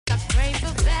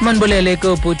Manboleleke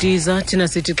ubhutiza thina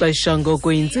sithi xa ishango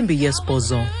kuyintsimbi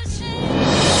yesibhozo.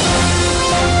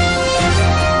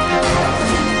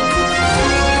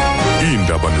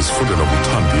 Iindaba nezifundela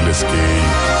kuthambile sikeyi.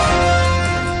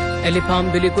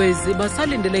 Eliphambili kwesi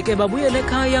basalindeleke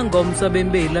babuyel'ekhaya ngomso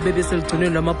abemi abebeselu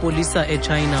gcinweni lama polisa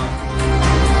eChina.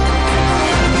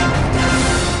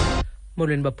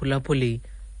 Molweni baphulaphuli.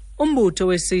 Umbutho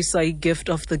wesisa iGift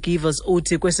of the Givers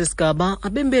uthi kwesi sigaba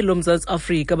abemi loMzantsi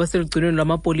Afrika baselugcinweni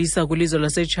lamapolisa kwilizwe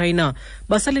laseChina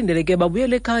basalindeleke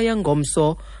babuyel'ekhaya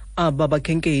ngomso. Aba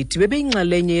bakhenkethi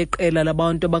bebeyinxalenye yeqela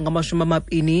labantu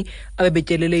abangama-20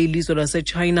 abebetyelele ilizwe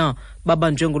laseChina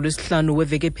babanjwe ngolwesihlanu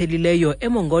weveki ephelileyo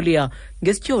eMongolia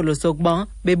ngesityholo sokuba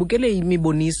bebukele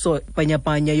imiboniso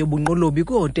bhanyabhanya yobunqolobi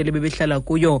kwihotele bebehlala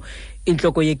kuyo.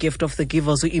 Intloko yeGift of the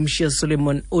Givers uMshiya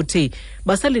uthi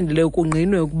basalindele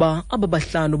ukungqinwe ukuba aba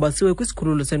bahlanu basiwe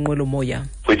kwisikhululo senqwelomoya.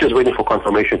 We're just waiting for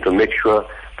confirmation to make sure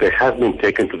they have been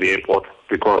taken to the airport,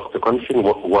 because the condition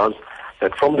was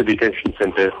that from the detention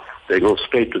center, they go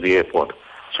straight to the airport.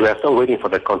 So we are still waiting for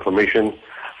that confirmation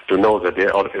to know that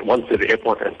once they're at the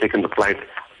airport and taken the flight,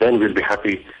 then we'll be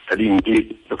happy that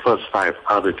indeed the first 5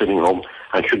 are returning home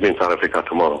and should be in South Africa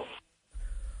tomorrow.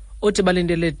 Uthi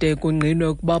balindelede kungqinwe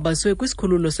ukuba basiwe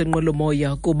kwisikhululo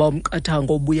senqwelomoya kuba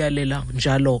umqathango ubuyalela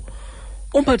njalo.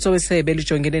 Umphathiswa wesebe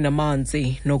elijongene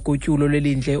namanzi nogutyulo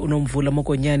lwelindle uNomvula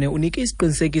Mokonyane unike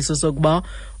isiqinisekiso sokuba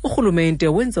urhulumente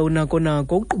wenza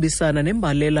unako-nako ukuqubisana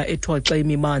nembalela ethwaxa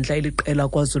imimandla eliqela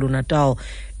KwaZulu-Natal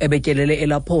ebetyelele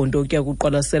elaphondo ukuya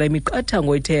kuqwalasela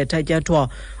imiqathango ethe yathatyathwa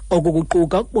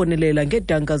okukuquka ukubonelela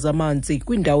ngeetanka zamanzi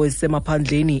kwiindawo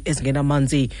ezisemaphandleni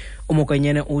ezingenamanzi.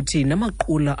 Umokonyane uthi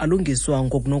namaqula alungiswa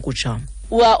ngokunokutsha.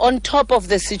 We are on top of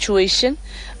the situation.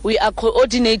 We are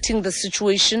coordinating the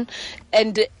situation.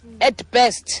 And at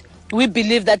best, we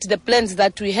believe that the plans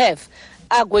that we have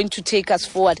are going to take us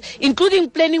forward, including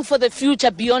planning for the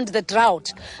future beyond the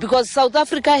drought. Because South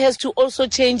Africa has to also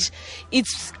change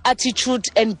its attitude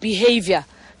and behavior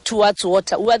towards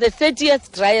water. We are the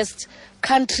 30th driest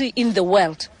country in the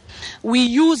world. We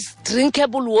use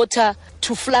drinkable water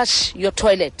to flush your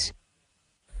toilet.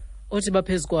 Uthi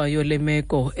baphezu kwayo le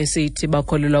meko esithi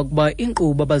bakholelwa ukuba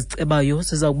inkqubo abazicebayo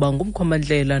ziza kuba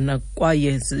ngumkhomandlela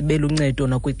nakwaye zibe luncedo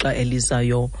nakwixa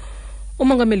elizayo.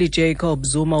 Umongameli Jacob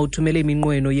Zuma uthumele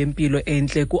iminqweno yempilo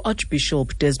entle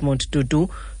ku-Archbishop Desmond Tutu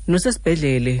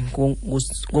nosesibhedlele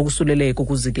ngokusuleleko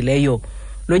kuzikileyo.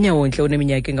 Lo nyawontle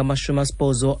uneminyaka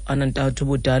engama-83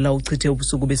 ubudala uchithe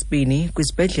ubusuku besibini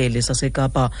kwisibhedlele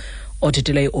saseKapa.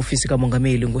 Othethela iofisi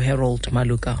kamongameli nguHarold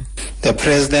Maluka. The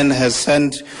President has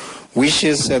sent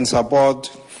wishes and support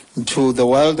to the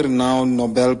world-renowned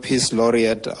Nobel Peace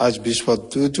Laureate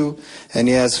Archbishop Tutu, and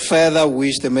he has further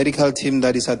wished the medical team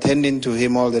that is attending to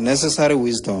him all the necessary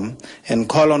wisdom, and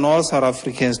call on all South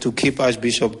Africans to keep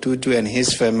Archbishop Tutu and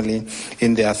his family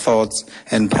in their thoughts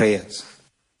and prayers.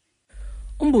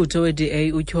 Umbutho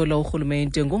we-DA utyhola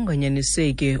urhulumente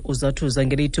ngonganyaniseki uzathuza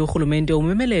ngelithi urhulumente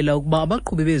umemelela ukuba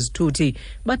abaqhubi bezithuthi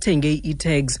bathenge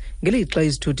i-tags ngelixa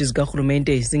izithuthi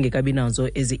zikarhulumente zingekabi nazo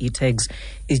ezi e-tags.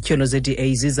 Izityholo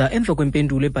ze-DA ziza emva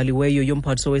kwempendulo ebhaliweyo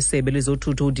yomphathiswa wesebe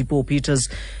lezothutho uDipo Peters.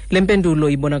 Le mpendulo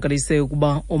ibonakalise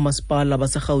ukuba oomasipala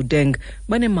baseGauteng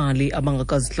banemali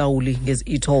abangakazihlawuli ngezi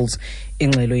e-tolls.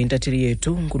 Ingxelo yentatheli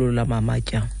yethu nkululo lama.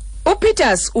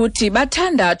 Peters uthi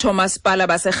bathandathu oomasipala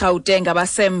baseGauteng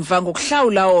abasemva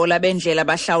ngokuhlawula oola bendlela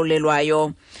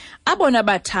bahlawulelwayo. Abona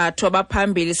bathathu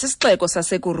abaphambili sisixeko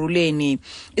saseKuruleni,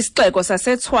 isixeko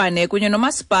saseTshwane kunye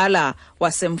nomasipala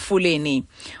waseMfuleni.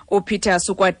 Peters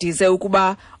ukwadize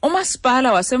ukuba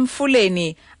umasipala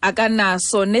waseMfuleni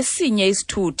akanaso nesinye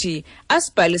isithuthi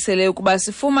asibhalisele ukuba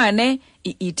sifumane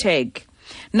i-e-tag.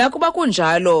 Nakuba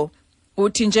kunjalo,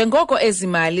 uthi njengoko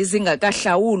ezimali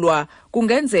zingakahlawulwa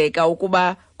kungenzeka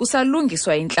ukuba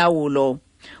kusalungiswa intlawulo.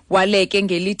 Waleke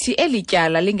ngelithi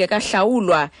elityala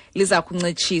lingekahlawulwa liza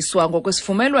kuncitshiswa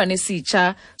ngokwesivumelwano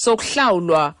esitsha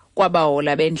sokuhlawulwa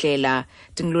kwabahola bendlela.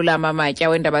 Ndingululama Amatya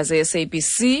weendaba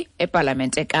ze-SABC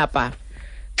eParlamente eKapa.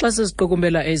 Xa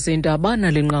siziqukumbela ezi ndaba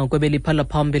nale nqaku ebeliphala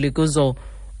phambili kuzo,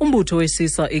 Umbutho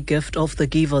wesisa iGift of the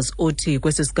Givers uthi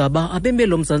kwesi sigaba abemi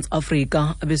loMzantsi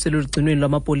Afrika abeselugcinweni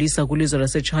lamapolisa kwilizwe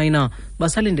laseChina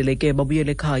basalindeleke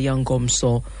babuyel'ekhaya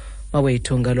ngomso.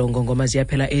 Mawethu ngalongo ngoma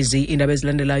ziyaphela ezi indaba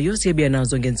ezilandelayo siyebuya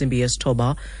nazo ngentsimbi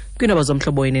yesithoba kwiindaba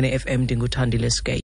zomhlobo wenene FM. Ndinguthandile Skate.